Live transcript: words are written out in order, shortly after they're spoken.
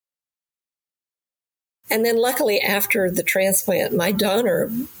And then luckily after the transplant, my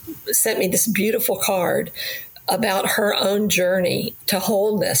donor sent me this beautiful card about her own journey to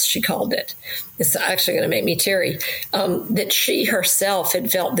wholeness, she called it. It's actually going to make me teary, that she herself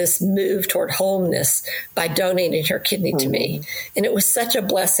had felt this move toward wholeness by donating her kidney to me. And it was such a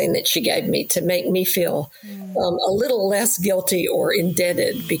blessing that she gave me to make me feel a little less guilty or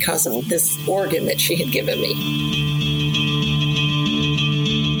indebted because of this organ that she had given me.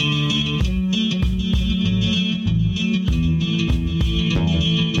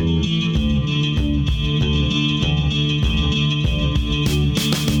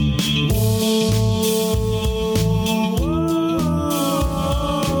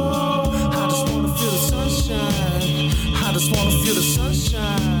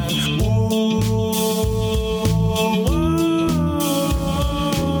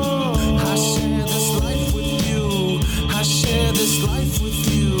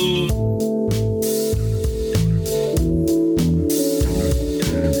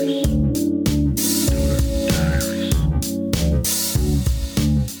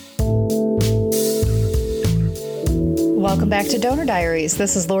 Welcome back to Donor Diaries.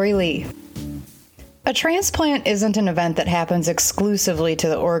 This is Lori Lee. A transplant isn't an event that happens exclusively to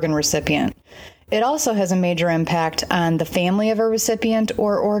the organ recipient. It also has a major impact on the family of a recipient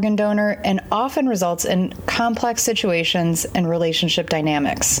or organ donor and often results in complex situations and relationship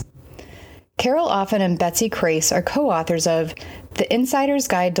dynamics. Carol Offen and Betsy Crace are co-authors of The Insider's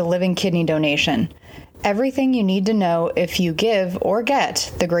Guide to Living Kidney Donation: Everything You Need to Know If You Give or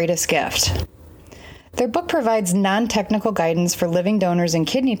Get the Greatest Gift. Their book provides non-technical guidance for living donors and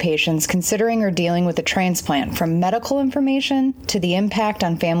kidney patients considering or dealing with a transplant, from medical information to the impact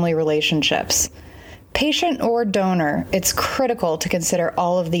on family relationships. Patient or donor, it's critical to consider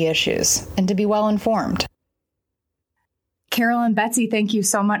all of the issues and to be well informed. Carol and Betsy, thank you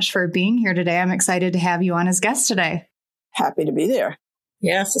so much for being here today. I'm excited to have you on as guests today. Happy to be there.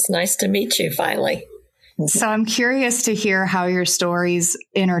 Yes, it's nice to meet you finally. So I'm curious to hear how your stories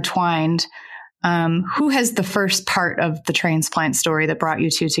intertwined. Who has the first part of the transplant story that brought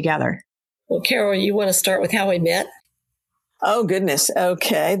you two together? Well, Carol, you want to start with how we met? Oh, goodness.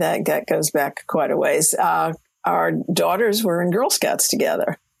 Okay. That goes back quite a ways. Our daughters were in Girl Scouts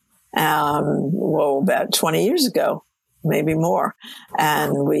together. About 20 years ago, maybe more.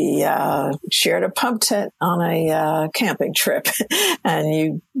 And we shared a pump tent on a camping trip. And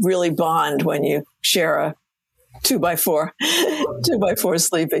you really bond when you share a 2x4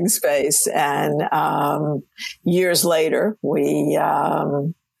 sleeping space. And years later,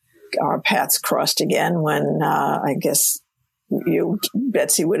 our paths crossed again when I guess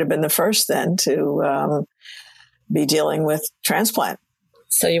Betsy, would have been the first then to be dealing with transplant.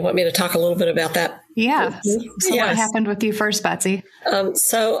 So you want me to talk a little bit about that? Yeah. So yes. What happened with you first, Betsy?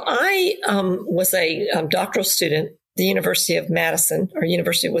 So I was a doctoral student at the University of Madison, or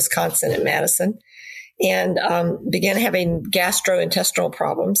University of Wisconsin at Madison, and began having gastrointestinal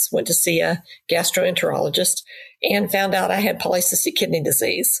problems, went to see a gastroenterologist, and found out I had polycystic kidney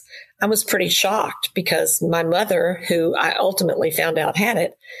disease. I was pretty shocked because my mother, who I ultimately found out had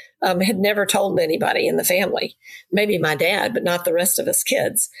it, had never told anybody in the family, maybe my dad, but not the rest of us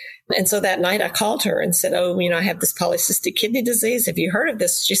kids. And so that night I called her and said, I have this polycystic kidney disease. Have you heard of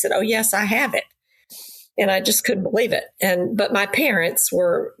this? She said, oh, yes, I have it. And I just couldn't believe it. But my parents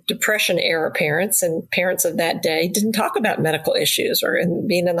were Depression era parents, and parents of that day didn't talk about medical issues or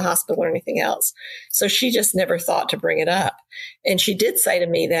being in the hospital or anything else. So she just never thought to bring it up. And she did say to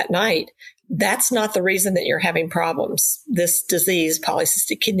me that night, that's not the reason that you're having problems. This disease,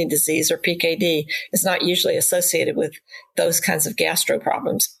 polycystic kidney disease, or PKD, is not usually associated with those kinds of gastro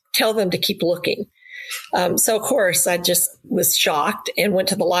problems. Tell them to keep looking. So, of course, I just was shocked and went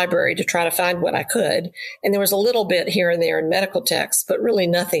to the library to try to find what I could. And there was a little bit here and there in medical texts, but really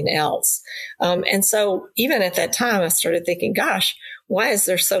nothing else. And so even at that time, I started thinking, gosh, why is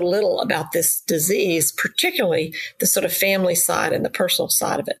there so little about this disease, particularly the sort of family side and the personal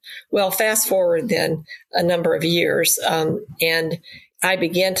side of it? Well, fast forward then a number of years, and I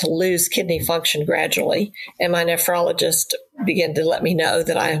began to lose kidney function gradually, and my nephrologist began to let me know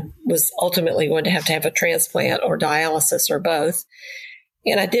that I was ultimately going to have a transplant or dialysis or both.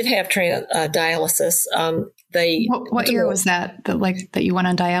 And I did have dialysis. What year was that you went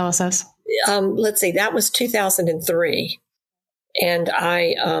on dialysis? Let's see, that was 2003. And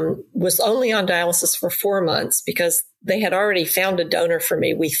I was only on dialysis for 4 months because they had already found a donor for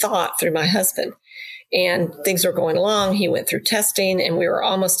me, we thought, through my husband. And things were going along. He went through testing, and we were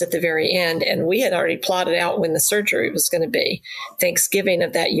almost at the very end. And we had already plotted out when the surgery was going to be, Thanksgiving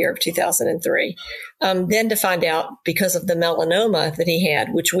of that year of 2003. Then to find out, because of the melanoma that he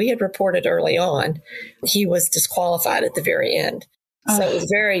had, which we had reported early on, he was disqualified at the very end. So it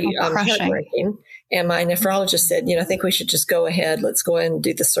was very heartbreaking. And my nephrologist said, I think we should just go ahead. Let's go ahead and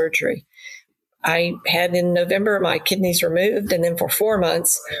do the surgery. I had in November my kidneys removed, and then for 4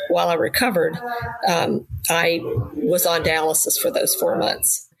 months while I recovered, I was on dialysis for those 4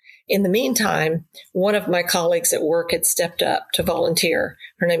 months. In the meantime, one of my colleagues at work had stepped up to volunteer.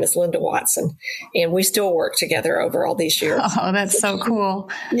 Her name is Linda Watson, and we still work together over all these years. Oh, that's so cool.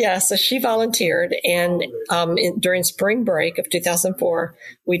 Yeah, so she volunteered, and during spring break of 2004,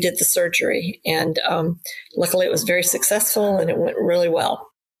 we did the surgery, and luckily it was very successful, and it went really well.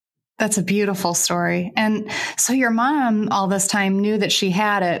 That's a beautiful story. And so your mom all this time knew that she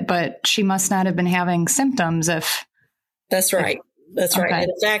had it, but she must not have been having symptoms if... That's right. That's right. And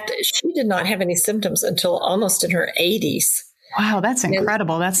in fact, she did not have any symptoms until almost in her 80s. Wow, that's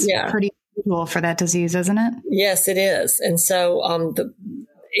incredible. That's pretty unusual for that disease, isn't it? Yes, it is. And so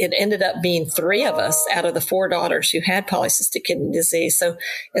it ended up being 3 of us out of the 4 daughters who had polycystic kidney disease. So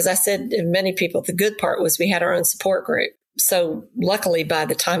as I said to many people, the good part was we had our own support group. So luckily, by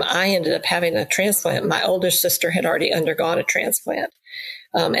the time I ended up having a transplant, my older sister had already undergone a transplant.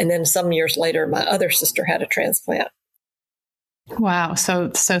 And then some years later, my other sister had a transplant. Wow. So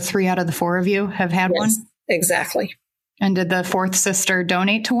 3 out of the 4 of you have had one? Exactly. And did the 4th sister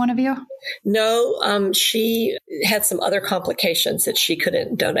donate to one of you? No, she had some other complications that she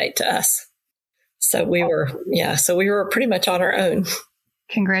couldn't donate to us. So we were pretty much on our own.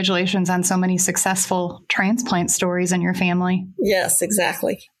 Congratulations on so many successful transplant stories in your family. Yes,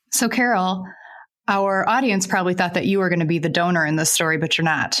 exactly. So Carol, our audience probably thought that you were going to be the donor in this story, but you're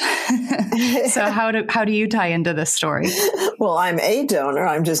not. So how do you tie into this story? Well, I'm a donor.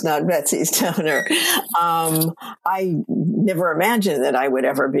 I'm just not Betsy's donor. I never imagined that I would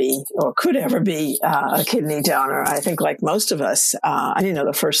ever be or could ever be a kidney donor. I think like most of us, I didn't know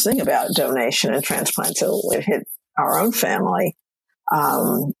the first thing about donation and transplant until it hit our own family.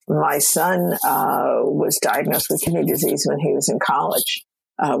 My son was diagnosed with kidney disease when he was in college.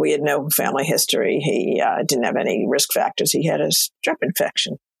 We had no family history. He didn't have any risk factors. He had a strep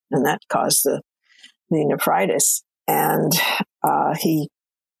infection, and that caused the nephritis. And he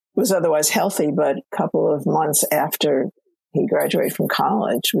was otherwise healthy, but a couple of months after he graduated from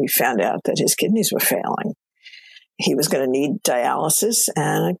college, we found out that his kidneys were failing. He was going to need dialysis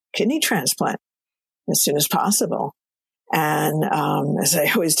and a kidney transplant as soon as possible. And as I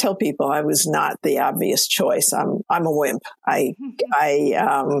always tell people, I was not the obvious choice. I'm a wimp. I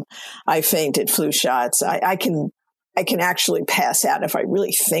faint at flu shots. I can actually pass out if I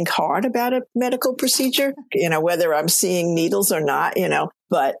really think hard about a medical procedure, whether I'm seeing needles or not,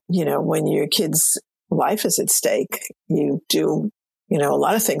 But, when your kid's life is at stake, you do, a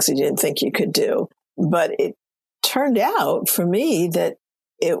lot of things that you didn't think you could do. But it turned out for me that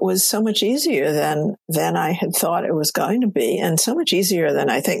it was so much easier than I had thought it was going to be, and so much easier than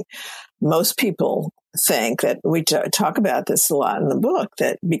I think most people think. That we talk about this a lot in the book,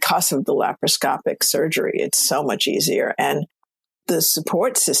 that because of the laparoscopic surgery, it's so much easier. And the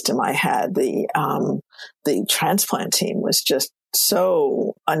support system I had, the transplant team was just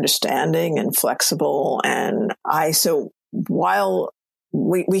so understanding and flexible. And while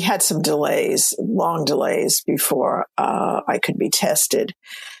we had some delays, long delays before I could be tested.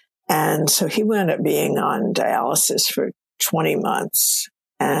 And so he wound up being on dialysis for 20 months.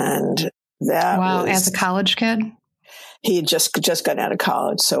 And that was... Wow, as a college kid? He had just gotten out of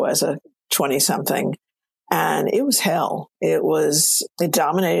college, so as a 20-something. And it was hell. It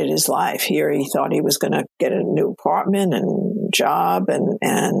dominated his life. Here he thought he was going to get a new apartment and job,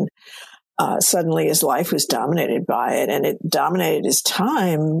 and suddenly his life was dominated by it, and it dominated his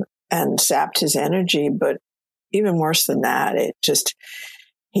time and sapped his energy. But even worse than that,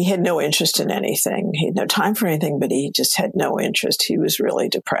 he had no interest in anything. He had no time for anything, but he just had no interest. He was really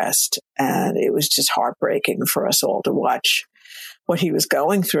depressed, and it was just heartbreaking for us all to watch what he was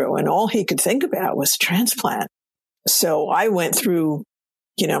going through. And all he could think about was transplant. So I went through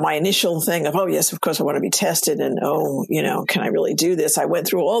my initial thing of, oh, yes, of course, I want to be tested. And, can I really do this? I went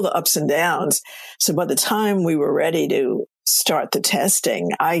through all the ups and downs. So by the time we were ready to start the testing,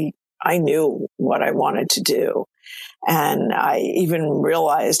 I knew what I wanted to do. And I even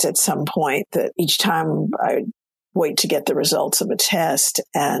realized at some point that each time I'd wait to get the results of a test,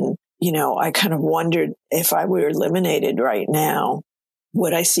 and, I kind of wondered if I were eliminated right now,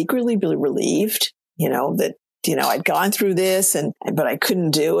 would I secretly be relieved, that I'd gone through this but I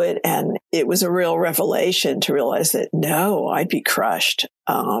couldn't do it. And it was a real revelation to realize that no, I'd be crushed.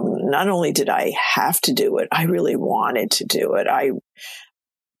 Not only did I have to do it, I really wanted to do it.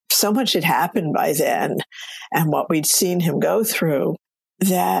 So much had happened by then and what we'd seen him go through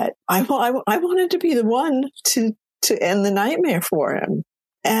that I wanted to be the one to end the nightmare for him.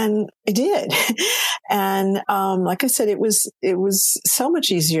 And I did. And, like I said, it was so much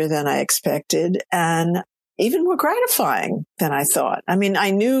easier than I expected and even more gratifying than I thought. I mean,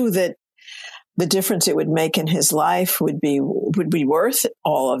 I knew that the difference it would make in his life would be worth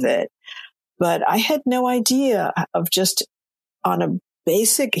all of it. But I had no idea of just on a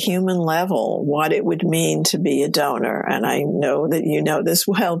basic human level what it would mean to be a donor. And I know that you know this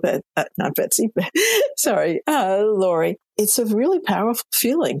well, but not Betsy, but sorry, Lori. It's a really powerful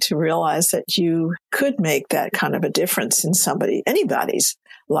feeling to realize that you could make that kind of a difference in anybody's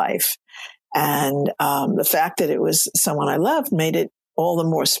life. And the fact that it was someone I loved made it all the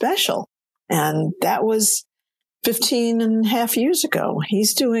more special. And that was 15 and a half years ago.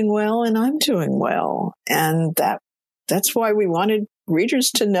 He's doing well and I'm doing well. And that's why we wanted readers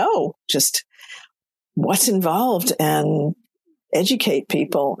to know just what's involved and educate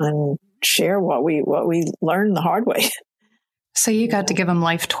people and share what we learned the hard way. So you got to give him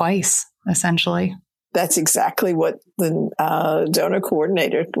life twice, essentially. That's exactly what the donor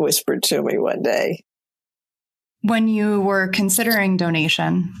coordinator whispered to me one day. When you were considering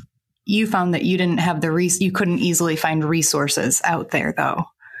donation, you found that you didn't have you couldn't easily find resources out there, though,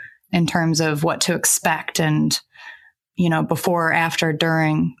 in terms of what to expect and, before, after,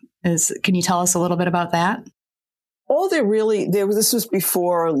 during. Can you tell us a little bit about that? This was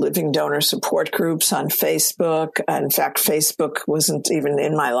before living donor support groups on Facebook. In fact, Facebook wasn't even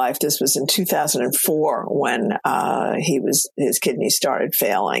in my life. This was in 2004 when his kidneys started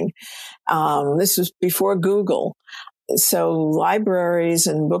failing. This was before Google. So libraries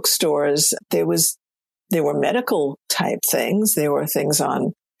and bookstores, there were medical type things. There were things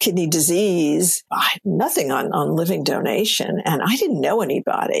on kidney disease, nothing on living donation. And I didn't know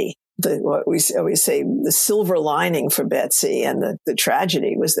anybody. What we always say, the silver lining for Betsy and the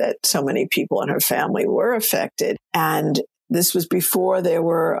tragedy was that so many people in her family were affected. And this was before there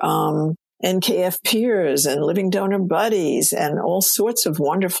were NKF peers and living donor buddies and all sorts of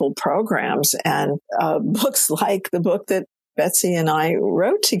wonderful programs and books like the book that Betsy and I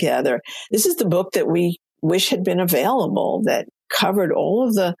wrote together. This is the book that we wish had been available that covered all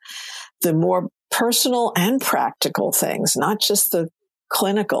of the more personal and practical things, not just the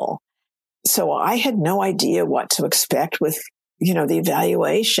clinical. So I had no idea what to expect with, the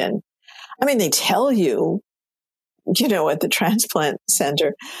evaluation. I mean, they tell you, at the transplant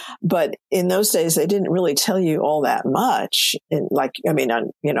center, but in those days, they didn't really tell you all that much.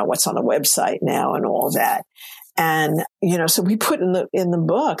 What's on the website now and all that. And, so we put in the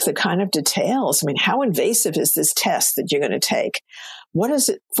book the kind of details. I mean, how invasive is this test that you're going to take? What is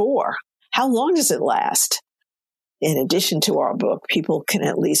it for? How long does it last? In addition to our book, people can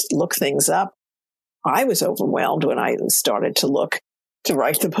at least look things up. I was overwhelmed when I started to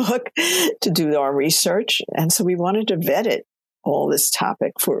write the book, to do our research. And so we wanted to vet it, all this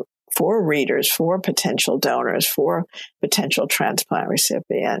topic for readers, for potential donors, for potential transplant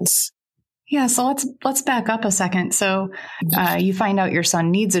recipients. Yeah. So let's back up a second. So you find out your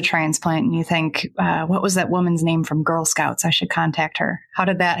son needs a transplant and you think, what was that woman's name from Girl Scouts? I should contact her. How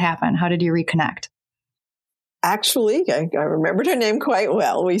did that happen? How did you reconnect? Actually, I remembered her name quite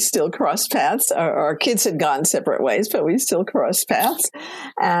well. We still crossed paths. Our kids had gone separate ways, but we still crossed paths.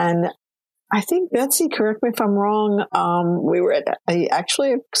 And I think, Betsy, correct me if I'm wrong, we were at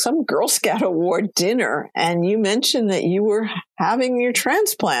some Girl Scout award dinner, and you mentioned that you were having your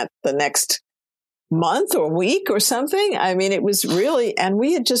transplant the next month or week or something. I mean, it was really, and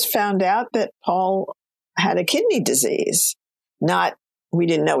we had just found out that Paul had a kidney disease. We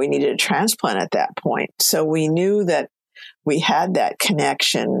didn't know we needed a transplant at that point. So we knew that we had that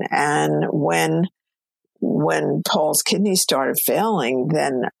connection. And when Paul's kidneys started failing,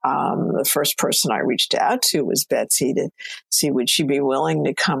 then the first person I reached out to was Betsy to see would she be willing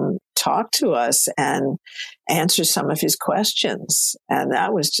to come talk to us and answer some of his questions. And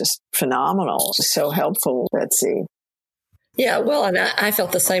that was just phenomenal. So helpful, Betsy. Yeah, well, and I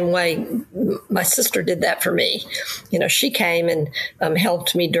felt the same way. my sister did that for me. She came and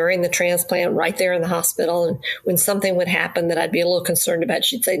helped me during the transplant right there in the hospital. And when something would happen that I'd be a little concerned about,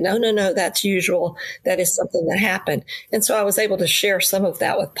 she'd say, no, that's usual. That is something that happened. And so I was able to share some of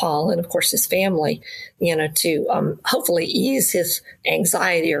that with Paul and, of course, his family, to hopefully ease his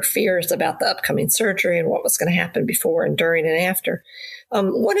anxiety or fears about the upcoming surgery and what was going to happen before and during and after.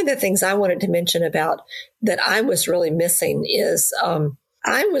 One of the things I wanted to mention about that I was really missing is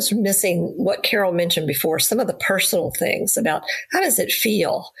I was missing what Carol mentioned before, some of the personal things about how does it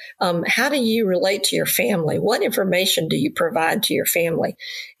feel? How do you relate to your family? What information do you provide to your family?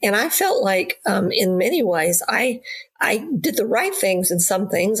 And I felt like in many ways, I did the right things in some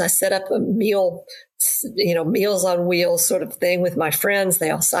things. I set up a meals on wheels sort of thing with my friends.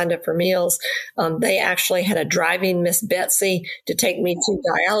 They all signed up for meals. They actually had a driving Miss Betsy to take me to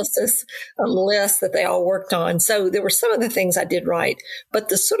dialysis list that they all worked on. So there were some of the things I did right, but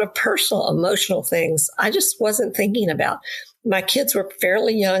the sort of personal, emotional things I just wasn't thinking about. My kids were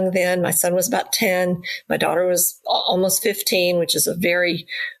fairly young then. My son was about 10. My daughter was almost 15, which is a very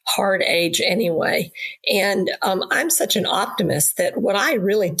hard age anyway. And I'm such an optimist that what I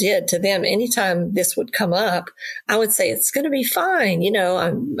really did to them, anytime this would come up, I would say, it's going to be fine.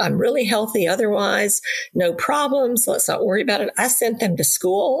 I'm really healthy otherwise, no problems. Let's not worry about it. I sent them to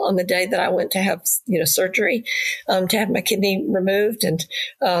school on the day that I went to have, surgery, to have my kidney removed. And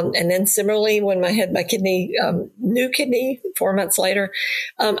then similarly, when I had my new kidney 4 months later,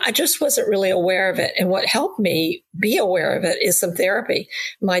 I just wasn't really aware of it. And what helped me be aware of it is some therapy.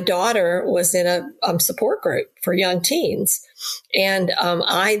 My daughter was in a support group for young teens. And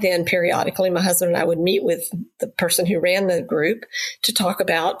I then periodically, my husband and I would meet with the person who ran the group to talk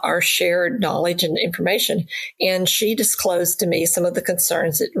about our shared knowledge and information. And she disclosed to me some of the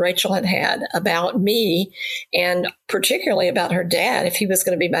concerns that Rachel had about me, and particularly about her dad. If he was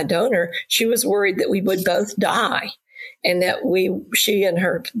going to be my donor, she was worried that we would both die, and that she and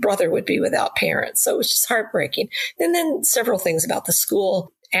her brother would be without parents. So it was just heartbreaking. And then several things about the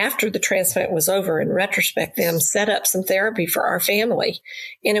school. After the transplant was over, in retrospect, them set up some therapy for our family.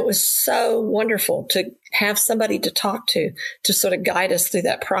 And it was so wonderful to have somebody to talk to sort of guide us through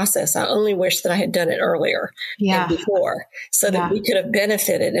that process. I only wish that I had done it earlier and before, so that we could have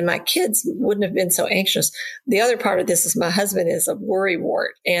benefited and my kids wouldn't have been so anxious. The other part of this is my husband is a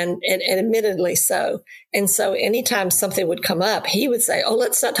worrywart, and admittedly so. And so anytime something would come up, he would say, oh,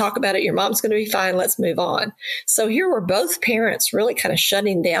 let's not talk about it. Your mom's going to be fine. Let's move on. So here were both parents really kind of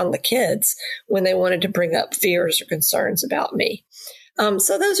shutting down the kids when they wanted to bring up fears or concerns about me.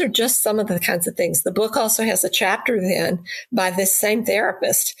 So those are just some of the kinds of things. The book also has a chapter then by this same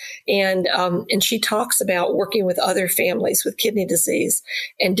therapist. And she talks about working with other families with kidney disease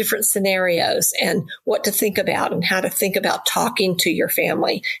and different scenarios and what to think about and how to think about talking to your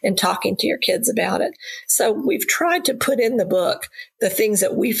family and talking to your kids about it. So we've tried to put in the book the things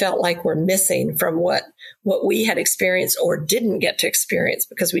that we felt like were missing from what we had experienced or didn't get to experience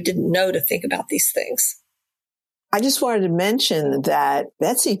because we didn't know to think about these things. I just wanted to mention that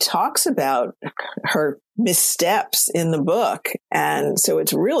Betsy talks about her missteps in the book. And so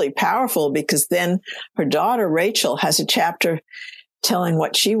it's really powerful because then her daughter, Rachel, has a chapter telling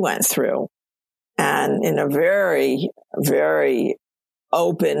what she went through, and in a very, very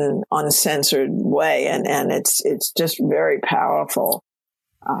open, uncensored way. And it's just very powerful.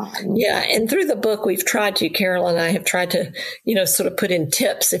 And through the book, Carol and I have tried to, sort of put in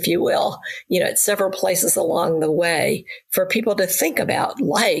tips, if you will, at several places along the way for people to think about.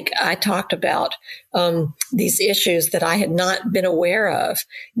 Like I talked about these issues that I had not been aware of,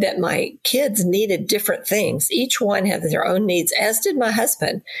 that my kids needed different things. Each one had their own needs, as did my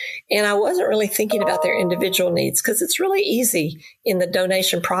husband. And I wasn't really thinking about their individual needs because it's really easy in the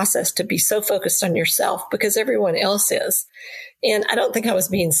donation process to be so focused on yourself because everyone else is. And I don't think I was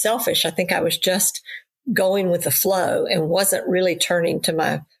being selfish. I think I was just going with the flow and wasn't really turning to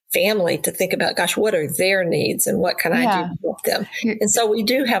my family to think about, gosh, what are their needs and what can I do to help them? And so we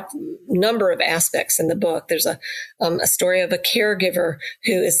do have a number of aspects in the book. There's a story of a caregiver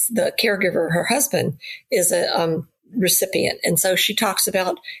who is the caregiver. Her husband is a recipient. And so she talks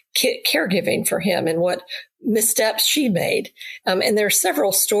about caregiving for him and what missteps she made. And there are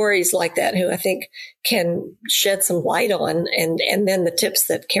several stories like that who I think can shed some light on, and then the tips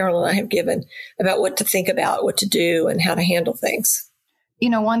that Carol and I have given about what to think about, what to do, and how to handle things.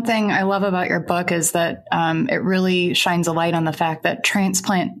 One thing I love about your book is that it really shines a light on the fact that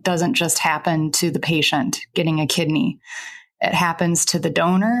transplant doesn't just happen to the patient getting a kidney. It happens to the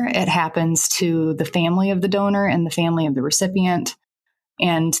donor. It happens to the family of the donor and the family of the recipient.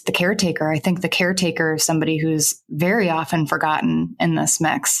 and the caretaker. I think the caretaker is somebody who's very often forgotten in this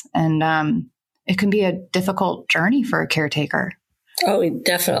mix. And it can be a difficult journey for a caretaker. Oh,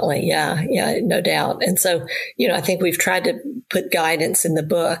 definitely. Yeah. Yeah, no doubt. And so, I think we've tried to put guidance in the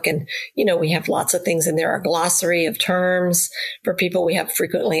book, and, we have lots of things in there, a glossary of terms for people. We have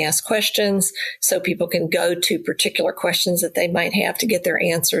frequently asked questions so people can go to particular questions that they might have to get their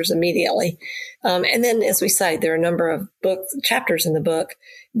answers immediately. And then, as we say, there are a number of chapters in the book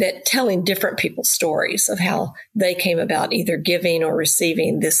that telling different people's stories of how they came about either giving or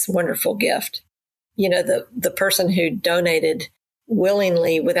receiving this wonderful gift. The person who donated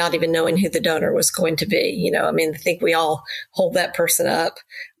willingly without even knowing who the donor was going to be. I think we all hold that person up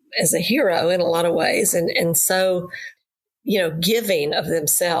as a hero in a lot of ways. And so, giving of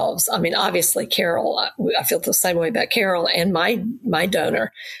themselves. Obviously Carol, I feel the same way about Carol and my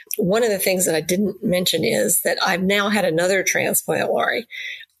donor. One of the things that I didn't mention is that I've now had another transplant, Lori.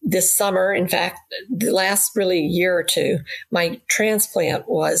 This summer, in fact, the last really year or two, my transplant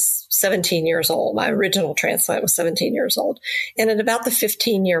was 17 years old. My original transplant was 17 years old. And at about the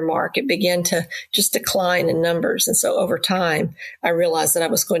 15-year mark, it began to just decline in numbers. And so over time, I realized that I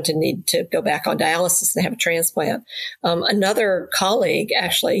was going to need to go back on dialysis and have a transplant. Another colleague,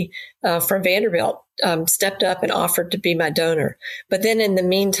 actually, from Vanderbilt, stepped up and offered to be my donor. But then in the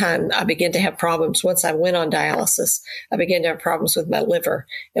meantime, I began to have problems. Once I went on dialysis, I began to have problems with my liver.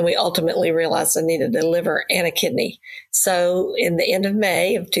 And we ultimately realized I needed a liver and a kidney. So in the end of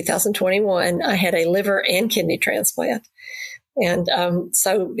May of 2021, I had a liver and kidney transplant. And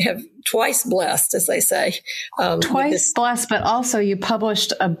so have twice blessed, as they say. Twice blessed, but also you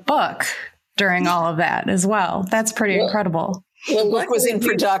published a book during all of that as well. That's pretty incredible. Well, the book was in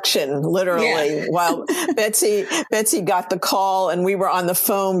production, literally, while Betsy got the call, and we were on the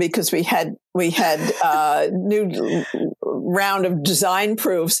phone because we had new round of design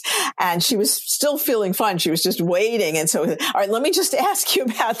proofs, and she was still feeling fine. She was just waiting, and so, all right, let me just ask you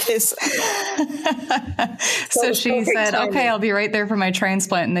about this. So she said, "Okay, I'll be right there for my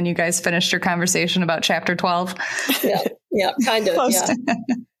transplant," and then you guys finished your conversation about chapter 12. Yeah, kind of, yeah.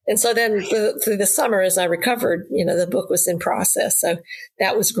 And so then through the summer, as I recovered, the book was in process. So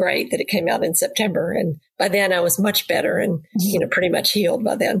that was great that it came out in September. And by then I was much better and, pretty much healed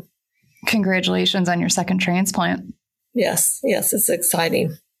by then. Congratulations on your second transplant. Yes, it's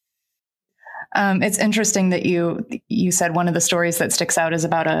exciting. It's interesting that you said one of the stories that sticks out is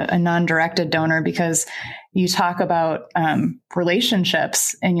about a non-directed donor, because you talk about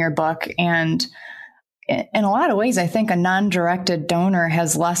relationships in your book, and in a lot of ways, I think a non-directed donor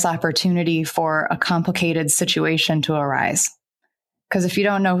has less opportunity for a complicated situation to arise. Because if you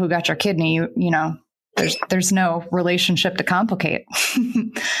don't know who got your kidney, there's no relationship to complicate.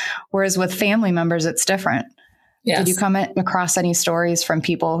 Whereas with family members, it's different. Yes. Did you come across any stories from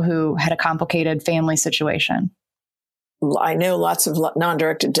people who had a complicated family situation? I know lots of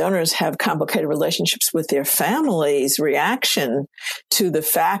non-directed donors have complicated relationships with their family's reaction to the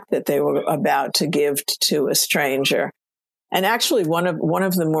fact that they were about to give to a stranger. And actually, one of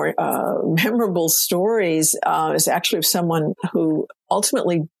the more memorable stories is actually of someone who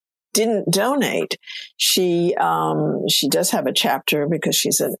ultimately didn't donate. She does have a chapter because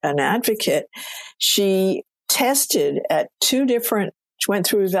she's an advocate. She tested at went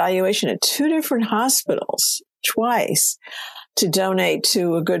through evaluation at two different hospitals twice to donate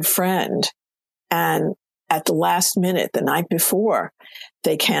to a good friend. And at the last minute, the night before,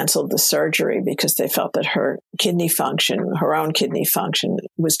 they canceled the surgery because they felt that her own kidney function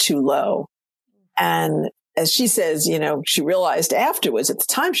was too low. And as she says, she realized afterwards, at the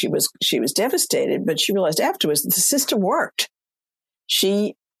time she was devastated, but she realized afterwards that the system worked.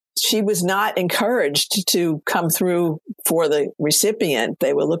 She was not encouraged to come through for the recipient.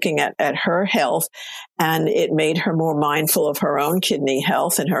 They were looking at her health, and it made her more mindful of her own kidney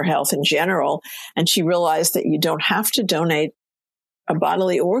health and her health in general. And she realized that you don't have to donate a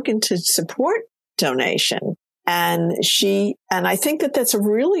bodily organ to support donation. And I think that that's a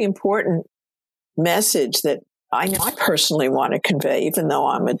really important message that I personally want to convey, even though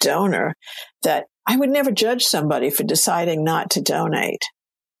I'm a donor, that I would never judge somebody for deciding not to donate.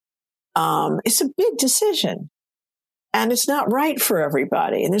 It's a big decision, and it's not right for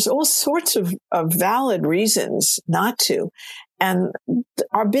everybody. And there's all sorts of valid reasons not to. And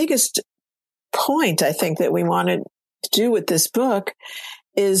our biggest point, I think, that we want to do with this book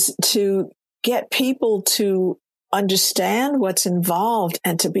is to get people to understand what's involved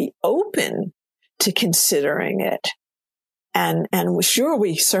and to be open to considering it. And sure,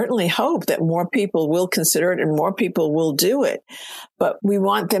 we certainly hope that more people will consider it and more people will do it. But we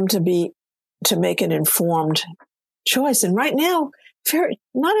want them to make an informed choice. And right now,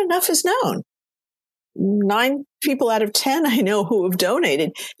 not enough is known. 9 people out of 10 I know who have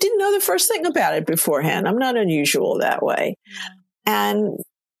donated didn't know the first thing about it beforehand. I'm not unusual that way. And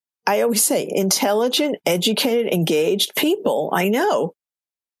I always say intelligent, educated, engaged people I know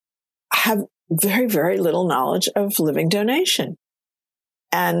have very, very little knowledge of living donation.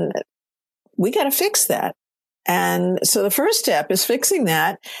 And we got to fix that. And so the first step is fixing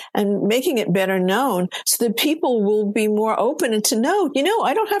that and making it better known so that people will be more open and to know,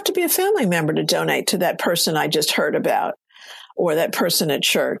 I don't have to be a family member to donate to that person I just heard about or that person at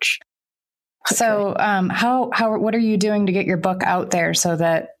church. So what are you doing to get your book out there so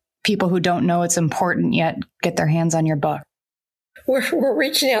that people who don't know it's important yet get their hands on your book? We're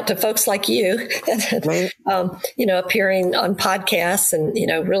reaching out to folks like you, appearing on podcasts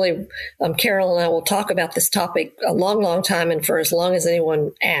and, really, Carol and I will talk about this topic a long, long time. And for as long as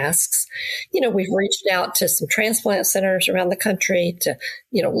anyone asks, we've reached out to some transplant centers around the country to,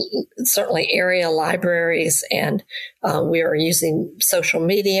 certainly area libraries. And we are using social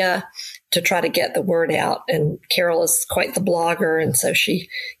media to try to get the word out. And Carol is quite the blogger. And so she,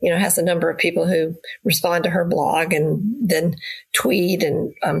 has a number of people who respond to her blog and then tweet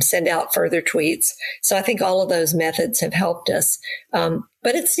and send out further tweets. So I think all of those methods have helped us.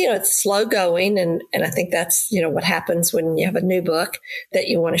 But it's, it's slow going. And I think that's, what happens when you have a new book that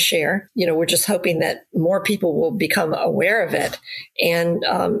you want to share. We're just hoping that more people will become aware of it and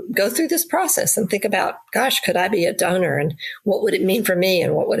go through this process and think about, gosh, could I be a donor? And what would it mean for me?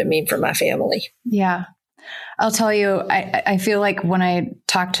 And what would it mean for my family? Yeah. I'll tell you, I feel like when I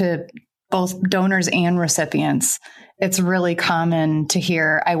talk to both donors and recipients, it's really common to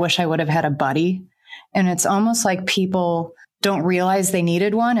hear, I wish I would have had a buddy. And it's almost like people don't realize they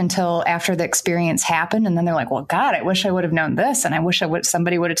needed one until after the experience happened. And then they're like, well, God, I wish I would have known this. And I wish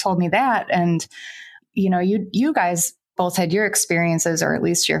somebody would have told me that. And, you guys both had your experiences, or at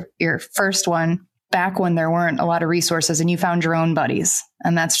least your first one back when there weren't a lot of resources and you found your own buddies.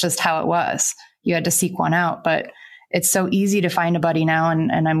 And that's just how it was. You had to seek one out, but it's so easy to find a buddy now.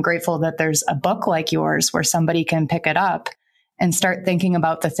 And I'm grateful that there's a book like yours where somebody can pick it up and start thinking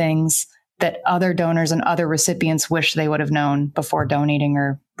about the things that other donors and other recipients wish they would have known before donating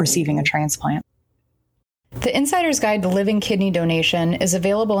or receiving a transplant. The Insider's Guide to Living Kidney Donation is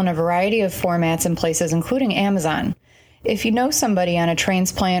available in a variety of formats and places, including Amazon. If you know somebody on a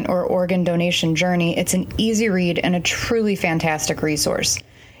transplant or organ donation journey, it's an easy read and a truly fantastic resource.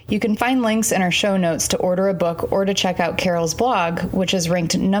 You can find links in our show notes to order a book or to check out Carol's blog, which is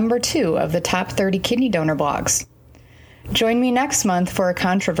ranked number 2 of the top 30 kidney donor blogs. Join me next month for a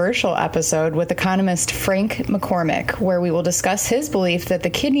controversial episode with economist Frank McCormick, where we will discuss his belief that the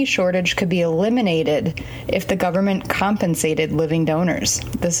kidney shortage could be eliminated if the government compensated living donors.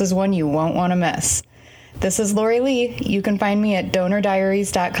 This is one you won't want to miss. This is Lori Lee. You can find me at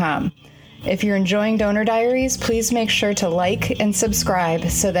DonorDiaries.com. If you're enjoying Donor Diaries, please make sure to like and subscribe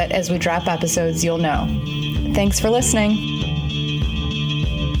so that as we drop episodes, you'll know. Thanks for listening.